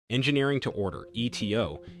Engineering to order,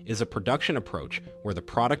 ETO, is a production approach where the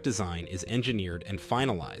product design is engineered and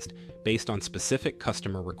finalized based on specific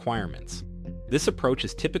customer requirements. This approach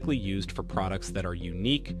is typically used for products that are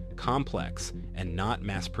unique, complex, and not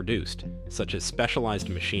mass-produced, such as specialized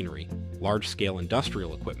machinery, large-scale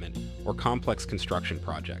industrial equipment, or complex construction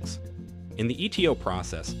projects. In the ETO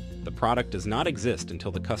process, the product does not exist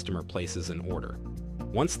until the customer places an order.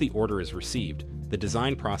 Once the order is received, the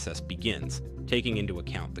design process begins, taking into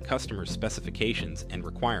account the customer's specifications and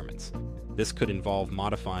requirements. This could involve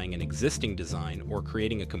modifying an existing design or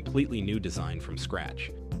creating a completely new design from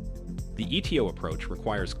scratch. The ETO approach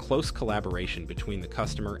requires close collaboration between the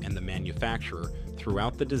customer and the manufacturer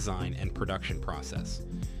throughout the design and production process.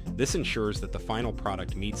 This ensures that the final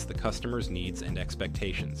product meets the customer's needs and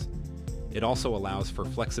expectations. It also allows for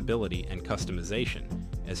flexibility and customization,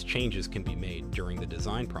 as changes can be made during the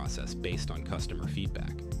design process based on customer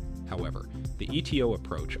feedback. However, the ETO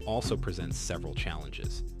approach also presents several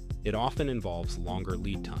challenges. It often involves longer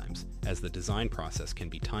lead times, as the design process can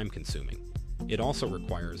be time-consuming. It also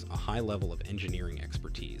requires a high level of engineering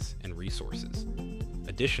expertise and resources.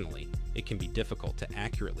 Additionally, it can be difficult to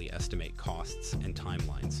accurately estimate costs and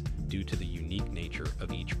timelines due to the unique nature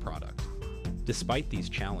of each product. Despite these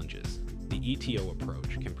challenges, the ETO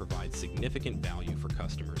approach can provide significant value for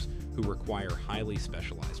customers who require highly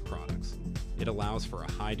specialized products. It allows for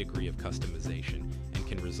a high degree of customization and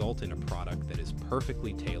can result in a product that is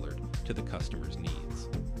perfectly tailored to the customer's needs.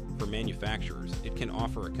 For manufacturers, it can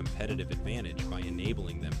offer a competitive advantage by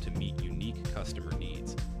enabling them to meet unique customer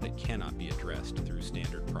needs that cannot be addressed through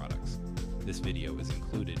standard products. This video is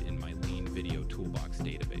included in my Lean Video Toolbox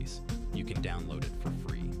database. You can download it for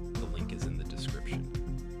free. The link is in the description.